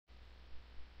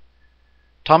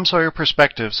Tom Sawyer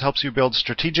Perspectives helps you build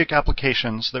strategic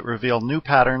applications that reveal new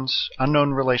patterns,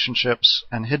 unknown relationships,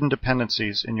 and hidden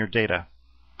dependencies in your data.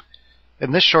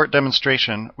 In this short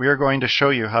demonstration, we are going to show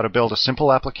you how to build a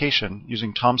simple application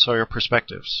using Tom Sawyer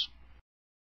Perspectives.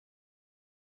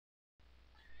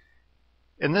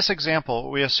 In this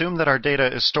example, we assume that our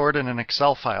data is stored in an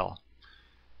Excel file.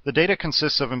 The data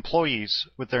consists of employees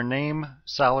with their name,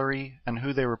 salary, and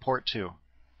who they report to.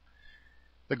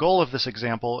 The goal of this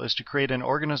example is to create an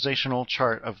organizational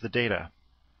chart of the data.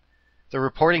 The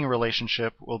reporting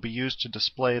relationship will be used to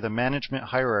display the management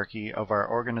hierarchy of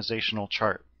our organizational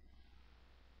chart.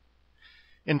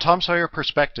 In Tom Sawyer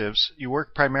Perspectives, you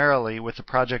work primarily with the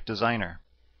project designer.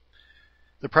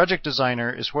 The project designer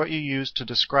is what you use to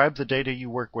describe the data you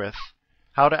work with,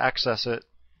 how to access it,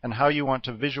 and how you want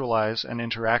to visualize and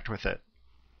interact with it.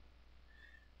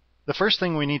 The first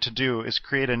thing we need to do is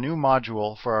create a new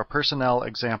module for our personnel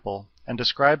example and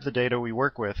describe the data we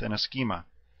work with in a schema.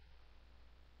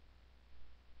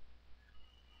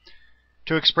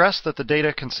 To express that the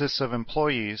data consists of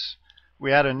employees,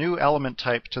 we add a new element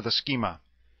type to the schema.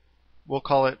 We'll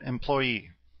call it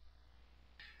employee.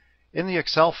 In the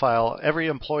Excel file, every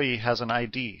employee has an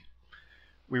ID.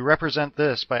 We represent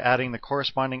this by adding the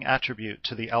corresponding attribute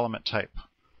to the element type.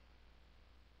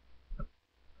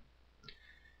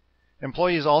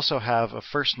 Employees also have a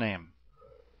first name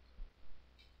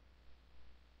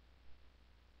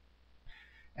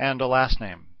and a last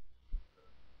name.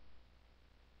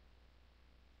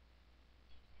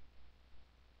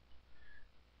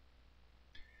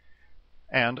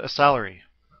 And a salary.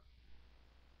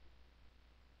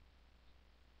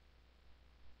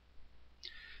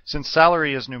 Since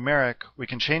salary is numeric, we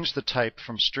can change the type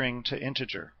from string to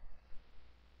integer.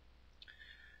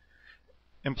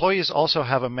 Employees also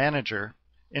have a manager,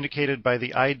 indicated by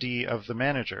the ID of the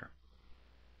manager.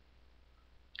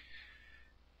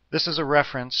 This is a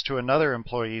reference to another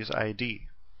employee's ID.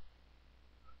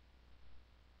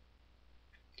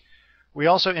 We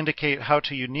also indicate how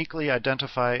to uniquely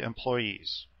identify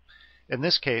employees, in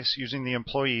this case using the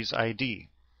employee's ID.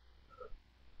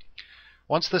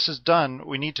 Once this is done,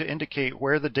 we need to indicate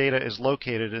where the data is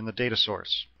located in the data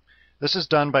source. This is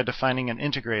done by defining an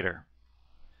integrator.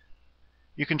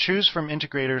 You can choose from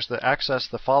integrators that access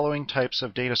the following types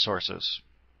of data sources: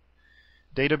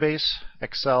 database,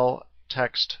 Excel,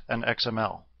 text, and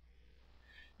XML.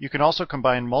 You can also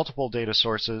combine multiple data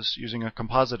sources using a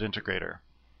composite integrator.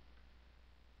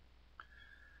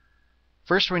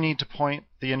 First, we need to point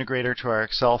the integrator to our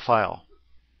Excel file.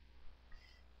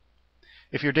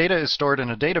 If your data is stored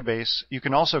in a database, you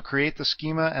can also create the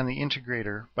schema and the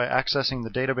integrator by accessing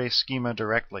the database schema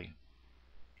directly.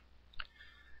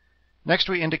 Next,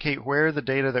 we indicate where the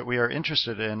data that we are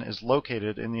interested in is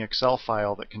located in the Excel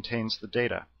file that contains the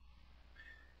data.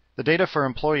 The data for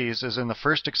employees is in the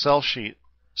first Excel sheet,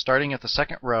 starting at the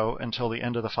second row until the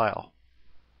end of the file.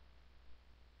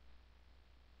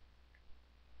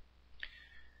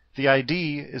 The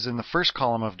ID is in the first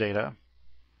column of data,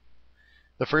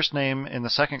 the first name in the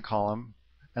second column,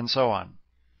 and so on.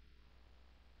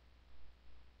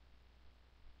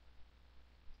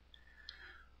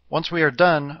 Once we are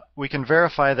done, we can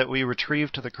verify that we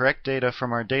retrieved the correct data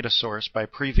from our data source by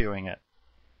previewing it.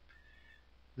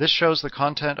 This shows the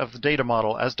content of the data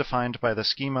model as defined by the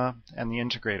schema and the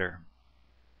integrator.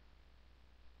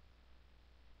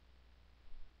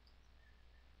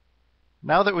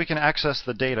 Now that we can access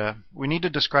the data, we need to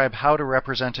describe how to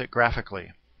represent it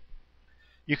graphically.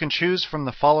 You can choose from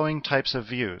the following types of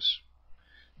views: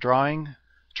 drawing,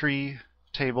 tree,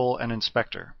 table, and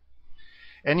inspector.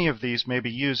 Any of these may be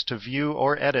used to view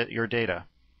or edit your data.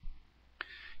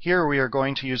 Here we are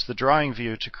going to use the drawing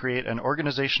view to create an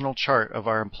organizational chart of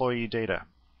our employee data.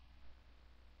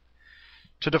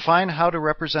 To define how to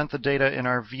represent the data in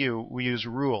our view, we use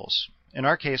rules. In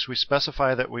our case, we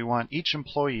specify that we want each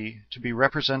employee to be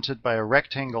represented by a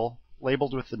rectangle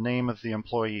labeled with the name of the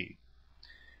employee.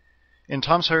 In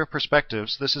Tom Sawyer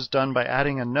Perspectives, this is done by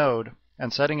adding a node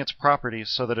and setting its properties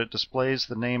so that it displays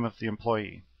the name of the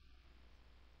employee.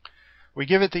 We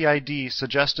give it the ID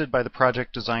suggested by the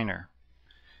project designer.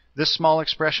 This small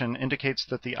expression indicates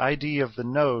that the ID of the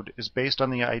node is based on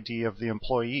the ID of the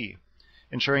employee,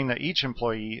 ensuring that each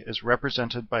employee is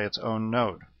represented by its own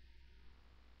node.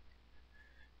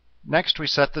 Next, we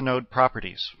set the node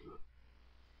properties.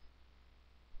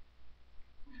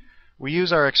 We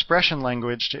use our expression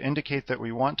language to indicate that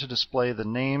we want to display the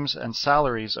names and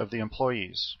salaries of the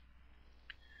employees.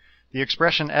 The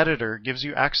expression editor gives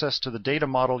you access to the data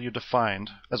model you defined,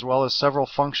 as well as several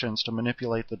functions to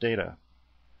manipulate the data.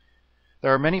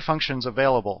 There are many functions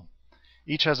available.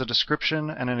 Each has a description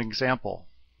and an example.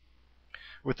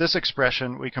 With this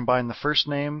expression, we combine the first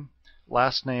name,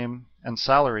 last name, and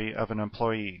salary of an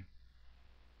employee.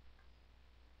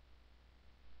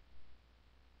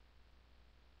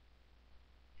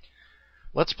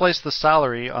 Let's place the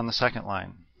salary on the second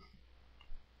line.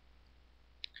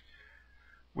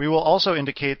 We will also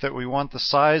indicate that we want the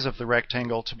size of the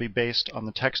rectangle to be based on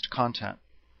the text content.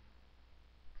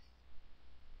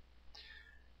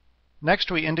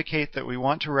 Next, we indicate that we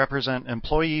want to represent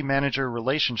employee-manager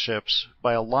relationships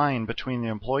by a line between the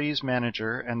employee's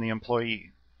manager and the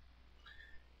employee.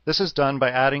 This is done by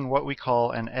adding what we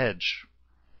call an edge.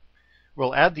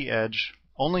 We'll add the edge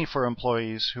only for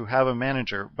employees who have a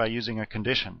manager by using a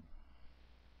condition.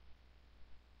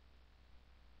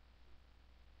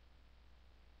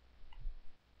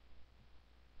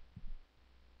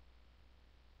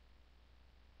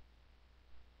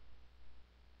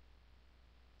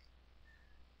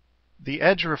 The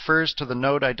edge refers to the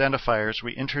node identifiers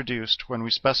we introduced when we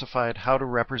specified how to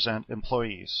represent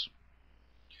employees.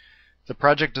 The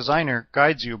project designer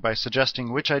guides you by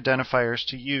suggesting which identifiers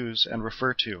to use and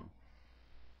refer to.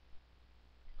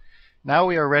 Now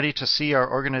we are ready to see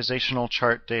our organizational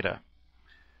chart data.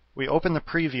 We open the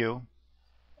preview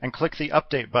and click the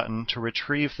Update button to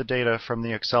retrieve the data from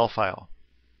the Excel file.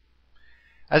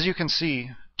 As you can see,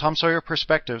 Tom Sawyer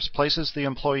Perspectives places the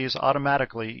employees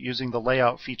automatically using the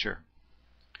Layout feature.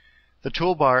 The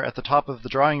toolbar at the top of the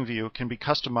drawing view can be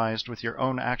customized with your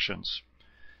own actions.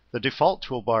 The default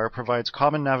toolbar provides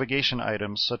common navigation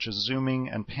items such as zooming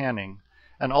and panning,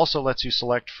 and also lets you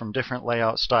select from different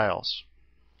layout styles.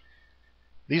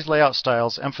 These layout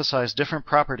styles emphasize different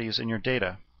properties in your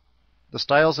data. The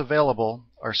styles available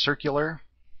are circular,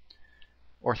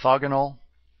 orthogonal,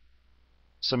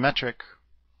 symmetric,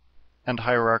 and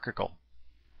hierarchical.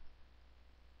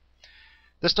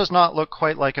 This does not look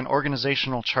quite like an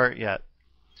organizational chart yet.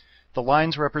 The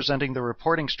lines representing the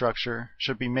reporting structure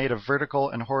should be made of vertical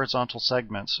and horizontal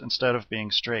segments instead of being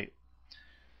straight.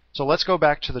 So let's go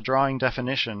back to the drawing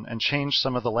definition and change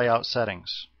some of the layout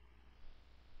settings.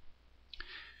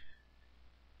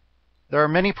 There are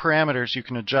many parameters you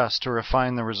can adjust to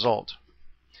refine the result.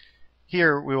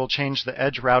 Here we will change the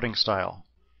edge routing style.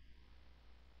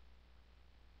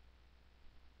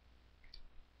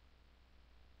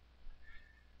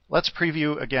 Let's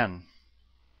preview again.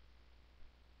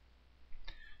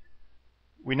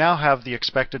 We now have the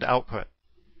expected output.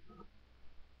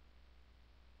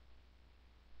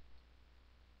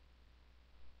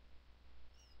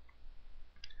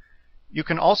 You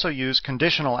can also use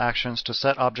conditional actions to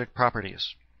set object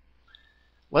properties.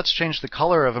 Let's change the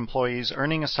color of employees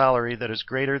earning a salary that is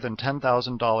greater than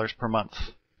 $10,000 per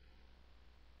month.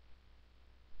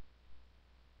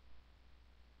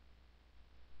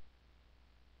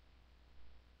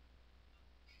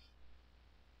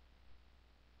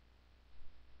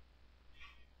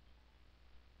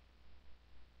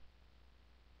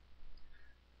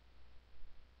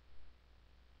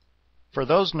 For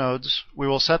those nodes, we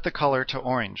will set the color to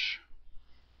orange.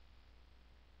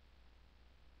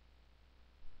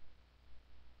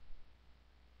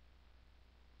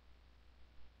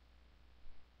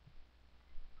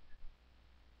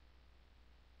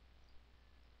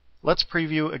 Let's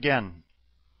preview again.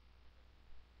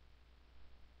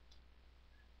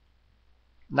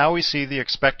 Now we see the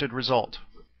expected result.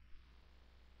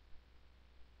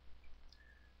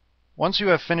 Once you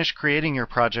have finished creating your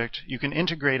project, you can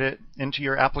integrate it into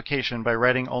your application by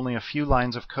writing only a few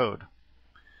lines of code.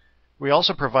 We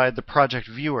also provide the Project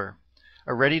Viewer,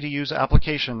 a ready-to-use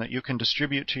application that you can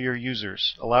distribute to your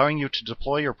users, allowing you to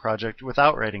deploy your project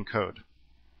without writing code.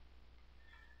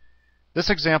 This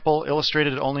example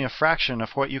illustrated only a fraction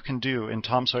of what you can do in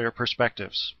Tom Sawyer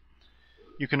Perspectives.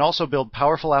 You can also build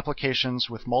powerful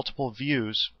applications with multiple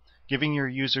views, giving your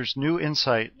users new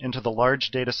insight into the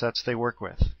large datasets they work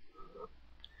with.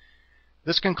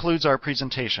 This concludes our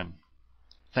presentation.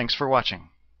 Thanks for watching.